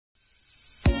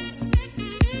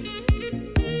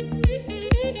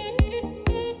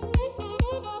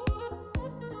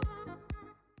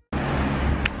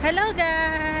Hello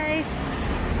guys!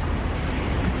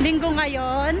 Linggo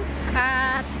ngayon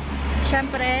at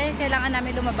syempre kailangan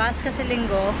namin lumabas kasi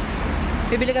linggo.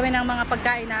 Bibili kami ng mga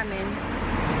pagkain namin.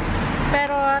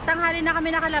 Pero tanghali na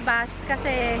kami nakalabas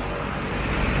kasi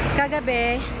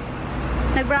kagabi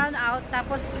nag-brown out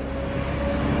tapos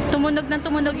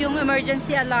tumunog yung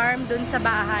emergency alarm dun sa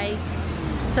bahay.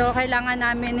 So kailangan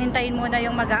namin hintayin muna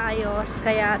yung mag-aayos.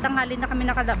 Kaya tanghali na kami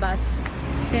nakalabas.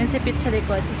 Yan si Pete sa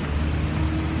likod.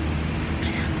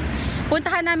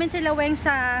 Puntahan namin sila Weng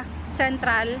sa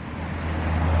Central.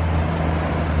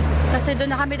 Kasi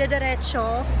doon na kami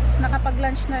dediretso.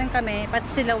 Nakapag-lunch na rin kami. Pati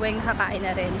sila Weng kakain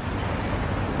na rin.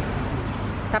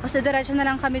 Tapos dediretso na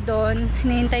lang kami doon.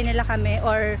 Hinihintay nila kami.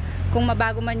 Or kung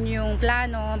mabago man yung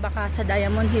plano, baka sa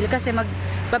Diamond Hill. Kasi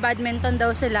mag-badminton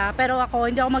daw sila. Pero ako,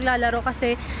 hindi ako maglalaro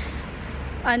kasi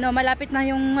malapit na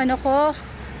yung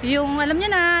yung alam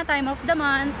niyo na, time of the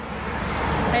month.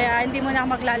 Kaya hindi mo na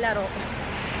ako maglalaro.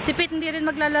 Si Pete hindi rin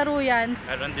maglalaro yan.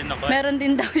 Meron din ako. Meron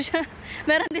din daw siya.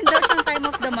 Meron din daw siyang time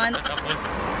of the month. Tapos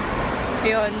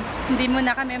yun. Hindi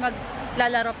muna kami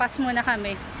maglalaro. Pass muna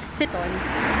kami. Siton.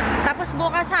 Tapos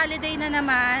bukas holiday na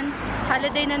naman.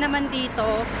 Holiday na naman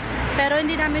dito. Pero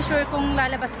hindi namin sure kung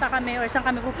lalabas pa kami or saan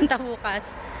kami pupunta bukas.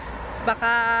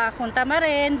 Baka kung tama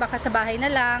rin. Baka sa bahay na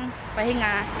lang.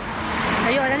 Pahinga.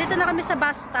 Ayun. Nandito na kami sa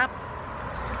bus stop.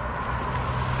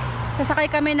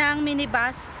 Sasakay kami ng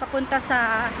minibus papunta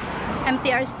sa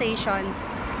MTR station.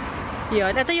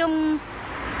 Yun. Ito yung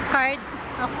card,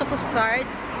 octopus card.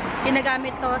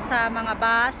 Ginagamit to sa mga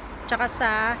bus, tsaka sa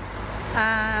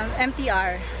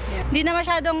MTR. Yun. Hindi na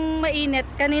masyadong mainit.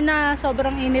 Kanina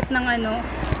sobrang init ng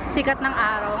sikat ng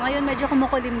araw. Ngayon medyo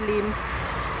kumukulimlim.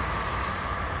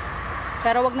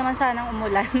 Pero wag naman sanang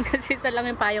umulan kasi ito lang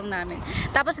yung payong namin.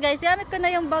 Tapos guys, gamit ko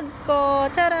na yung bag ko.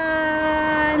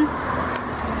 Taran!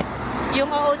 Yung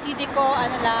OOTD ko,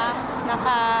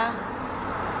 naka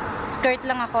skirt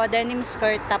lang ako, denim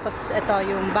skirt, tapos ito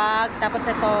yung bag, tapos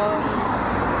itong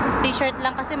t-shirt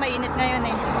lang kasi mainit ngayon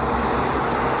eh.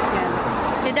 Yan.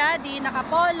 Si Daddy, naka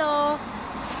polo.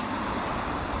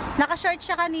 Naka short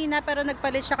siya kanina pero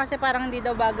nagpalit siya kasi parang hindi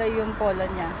daw bagay yung polo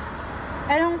niya.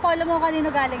 Anong polo mo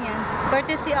kanino galing yan?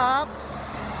 Courtesy of?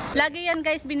 Lagi yan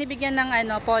guys binibigyan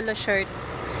ng polo shirt.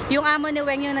 Yung amo ni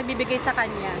Weng yung nagbibigay sa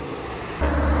kanya.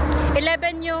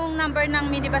 11 yung number ng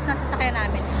minibus na sasakyan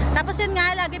namin. Tapos yun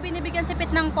nga, lagi binibigyan si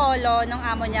Pete ng polo ng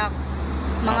amo niya.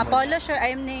 Mga polo shirt,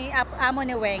 amo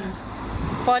ni Weng.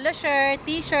 Polo shirt,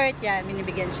 t-shirt, yan,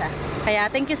 binibigyan siya.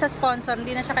 Kaya thank you sa sponsor,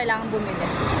 hindi na siya kailangan bumili.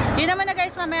 Yun naman na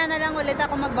guys, mamaya na lang ulit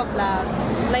ako magbablog.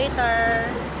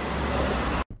 Later!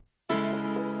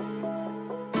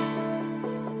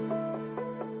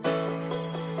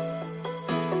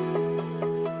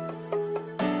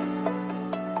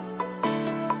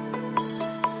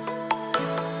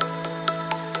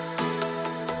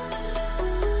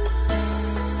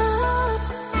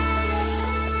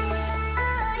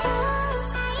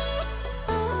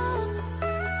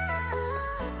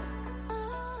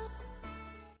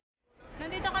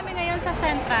 Nandito kami ngayon sa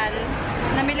Central.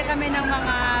 Namili kami ng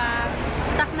mga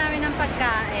stock namin ng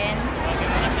pagkain.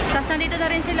 Tapos nandito na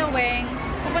rin sila Weng.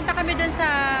 Pupunta kami dun sa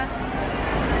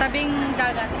tabing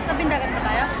dagat. Tabing dagat ba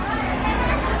tayo?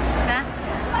 Ha?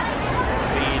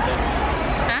 dito.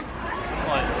 Ha?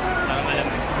 Mall. Para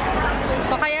malamig.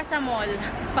 O kaya sa mall.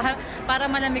 Para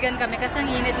malamigan kami kasi ang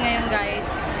init ngayon guys.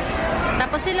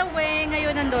 Tapos sila Weng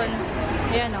ngayon nandun.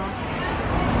 Ayan o.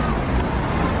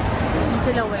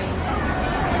 Sila Weng.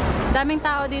 Daming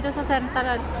tao dito sa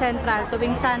Central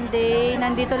tuwing Sunday.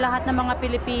 Nandito lahat ng mga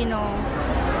Pilipino.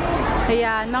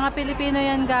 Ayan, mga Pilipino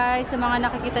yan guys. Sa mga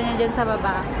nakikita nyo dyan sa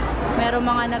baba. Merong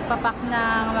mga nagpapak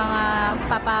ng mga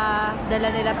papadala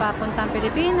nila papuntang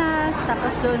Pilipinas.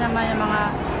 Tapos doon naman yung mga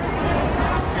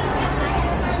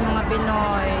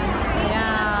Pinoy.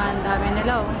 Ayan, dami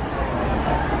nila oh.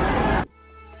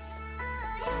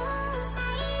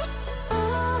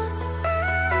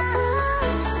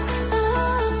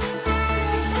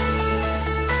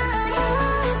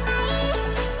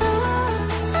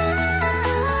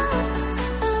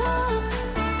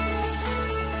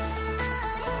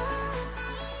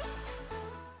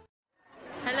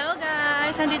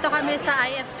 Nandito kami sa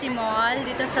IFC Mall,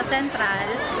 dito sa Central.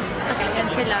 Yan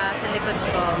sila sa likod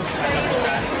ko.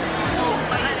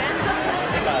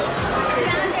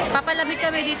 Papalamig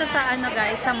kami dito sa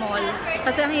guys, sa mall.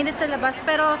 Kasi ang init sa labas.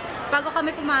 Pero bago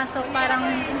kami pumasok, parang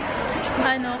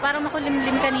parang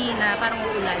makulimlim kanina, parang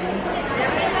uulan.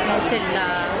 Yan sila.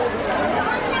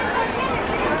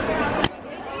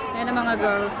 Yan ang mga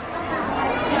girls.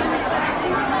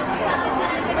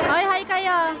 Ay, hi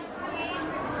kayo!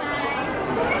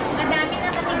 Madami na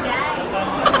kami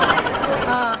guys.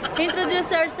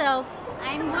 Introduce yourself.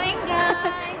 I'm Buhay,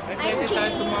 guys. I'm tayo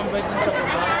tumambay dun sa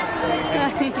baba.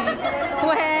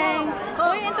 Weng.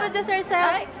 Uy, introduce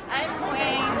yourself. I'm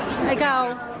Buhay. Ikaw.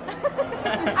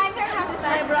 I'm her husband.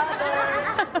 My brother.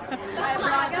 My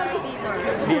brother.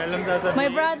 Hindi alam sasabihin. My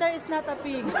brother is not a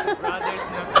pig. Brothers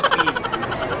not a pig.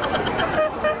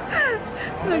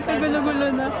 Nagkagulo-gulo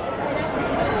na.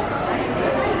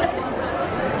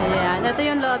 Ayan. Ito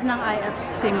yung loob ng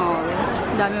IFC Mall.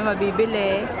 Dami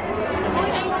mabibili.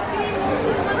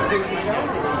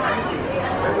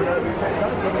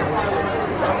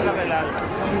 Ang nakilala.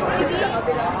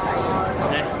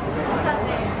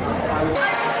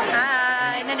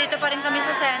 Hi! Nandito pa rin kami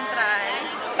sa Central.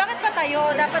 Bakit pa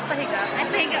tayo? Dapat pahiga. Ay,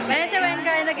 pahiga. Ayan si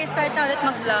Wenga, nag-start na ulit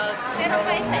mag-vlog. Pero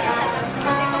pa isa yan.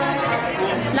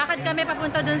 Lakad kami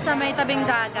papunta dun sa may tabing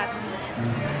dagat.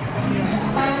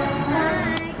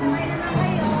 Hi, kumain na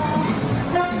kayo.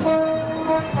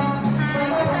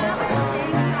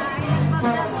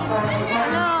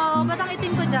 Hello! Ba't ang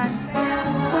itim ko dyan?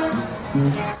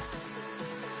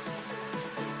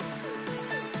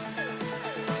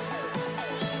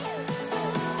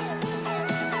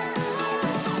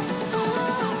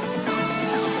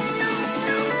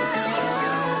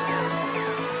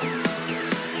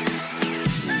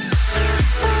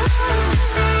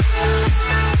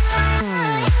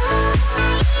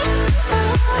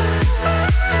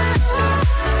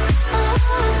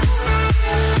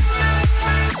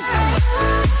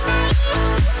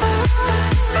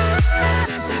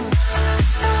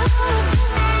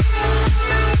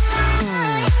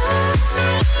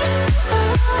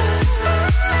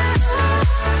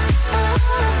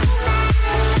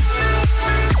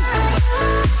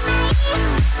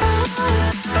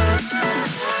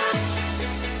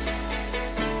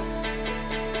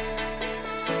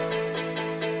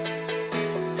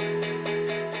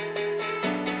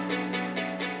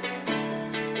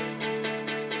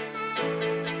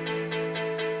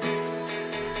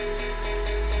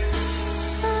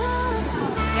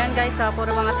 Yan guys,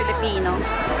 puro mga Pilipino.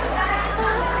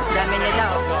 Dami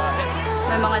nila oh.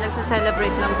 May mga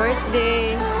nagsa-celebrate ng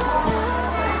birthday.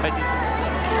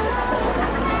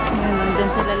 Yan, nandyan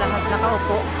sila lahat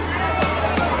nakaupo.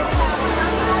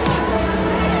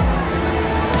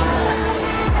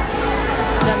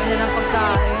 Dami nilang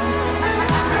pagkain.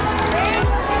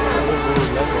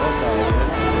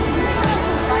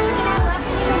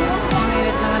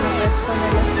 Mainit naman ang pwesto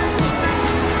nila.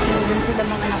 Nandun sila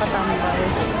mga nakatambay.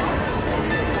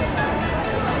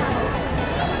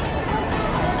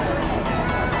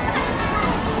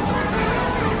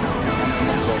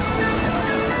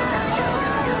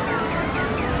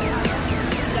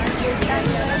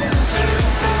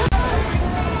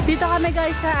 Dito kami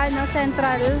guys sa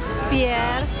Central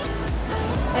Pier.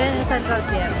 Ayan yung Central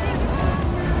Pier.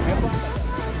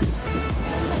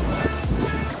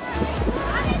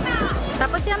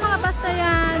 Tapos yung mga basta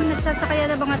yan, nagsasakaya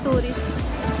ng mga tourist.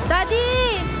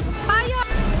 Daddy! Payo!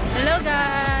 Hello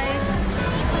guys!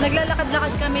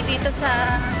 Naglalakad-lakad kami dito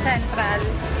sa Central.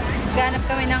 Ganap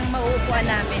kami ng mauupuan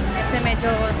namin kasi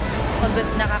medyo pagod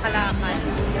nakakalakad.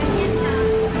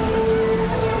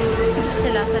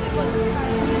 Sila sa likod.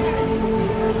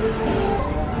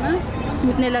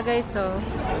 Smooth nila guys oh.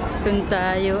 Kung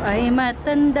tayo ay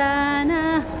matanda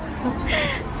na,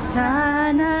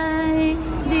 sana'y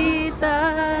di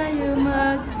tayo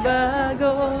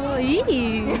magbago.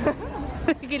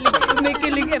 May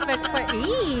kilig effect pa.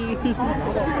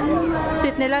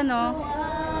 Sweet nila no?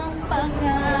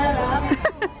 Pangarap.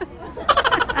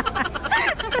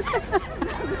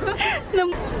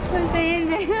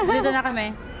 Dito na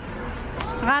kami.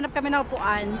 Nakahanap kami ng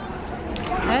upuan.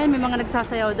 Ayun, may mga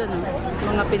nagsasayaw doon, oh.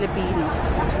 Mga Pilipino.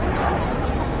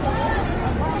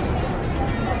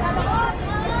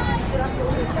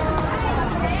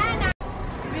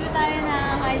 Bili tayo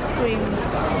ng ice cream.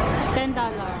 $10.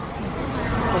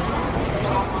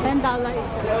 $10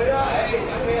 is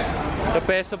Sa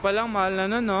peso pa lang, mahal na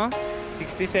nun, no?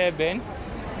 67.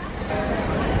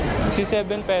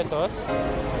 67 pesos.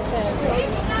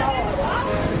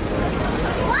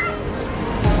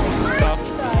 Stop.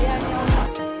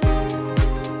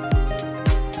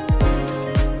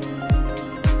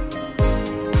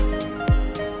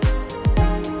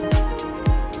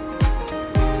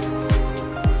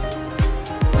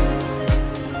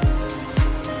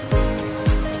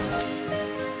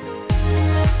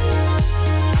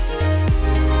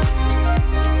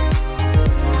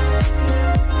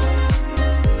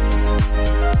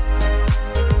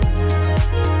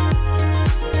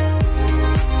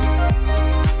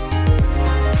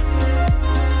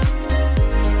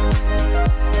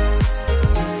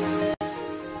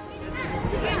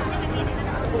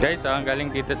 ang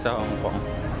galing dito sa Hong Kong.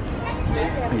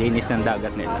 Linis ng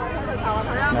dagat nila.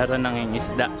 Meron nang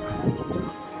isda.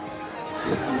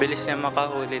 Bilis niya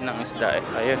makahuli ng isda eh.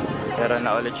 Ayun, pero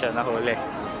na ulit siya nahuli.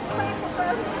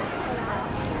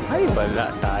 Ay, wala,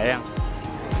 sayang.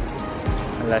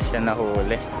 Wala siya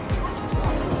nahuli.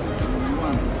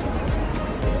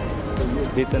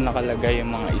 Dito nakalagay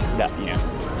yung mga isda niya.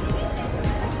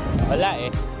 Wala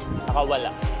eh.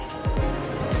 Nakawala.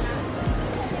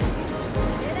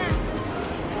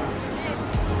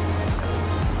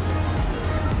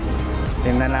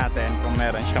 Tingnan natin kung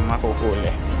meron siyang makuhuli.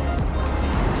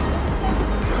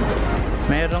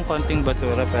 Mayroong konting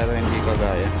basura pero hindi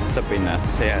kagaya sa Pinas.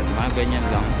 Ayan, mga ganyan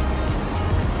lang.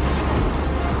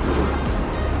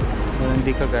 Pero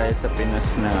hindi kagaya sa Pinas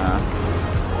na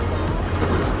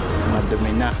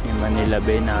madumi na. Yung Manila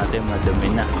Bay natin madumi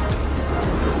na.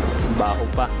 Baho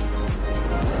pa.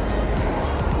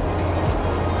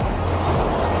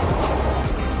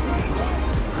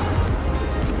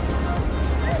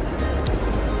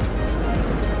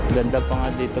 Ganda pa nga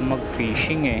dito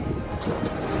mag-fishing eh.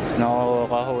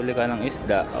 Nakakahuli ka ng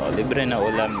isda. O, libre na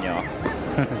ulam nyo.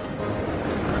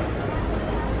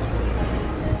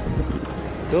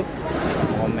 Ito.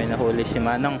 Mukhang may nahuli si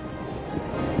Manong.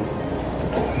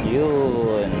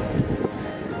 Yun.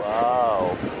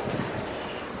 Wow.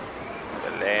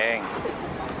 Galing.